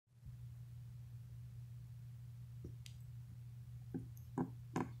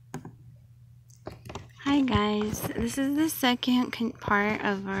Hi guys, this is the second part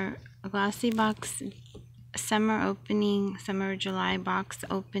of our Glossybox summer July box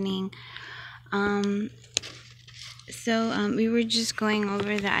opening. We were just going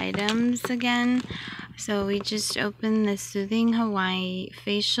over the items again. So we just opened the Soothing Hawaii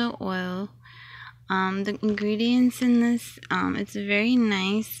facial oil. The ingredients in this, it's very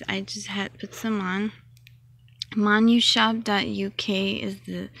nice. I just had put some on. Manushop.uk is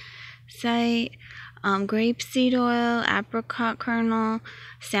the site. Grapeseed oil, apricot kernel,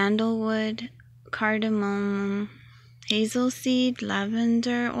 sandalwood, cardamom, hazel seed,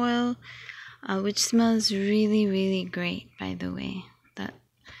 lavender oil, which smells really great, by the way.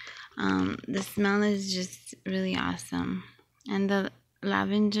 The smell is just really awesome, and the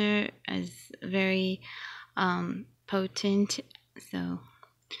lavender is very potent. So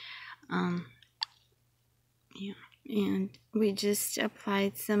yeah. And we just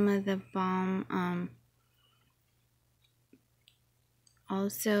applied some of the balm.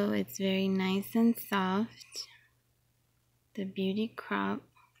 Also, it's very nice and soft. The Beauty Crop.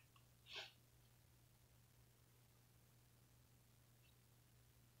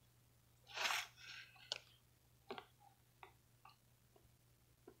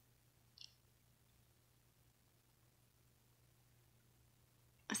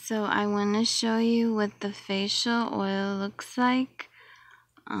 So I want to show you what the facial oil looks like.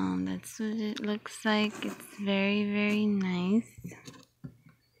 That's what it looks like. It's very nice.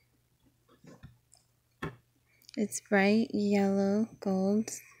 It's bright yellow gold.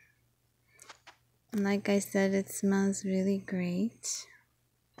 And like I said, it smells really great.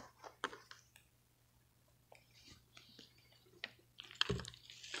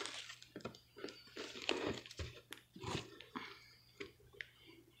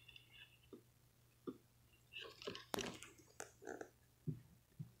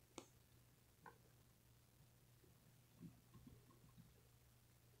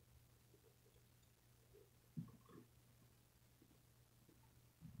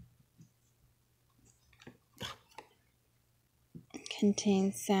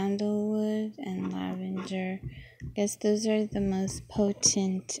 Contains sandalwood and lavender. I guess those are the most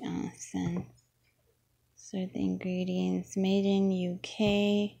potent scents. So the ingredients: made in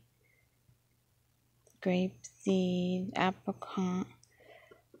UK, grapeseed, apricot,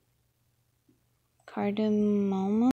 cardamom.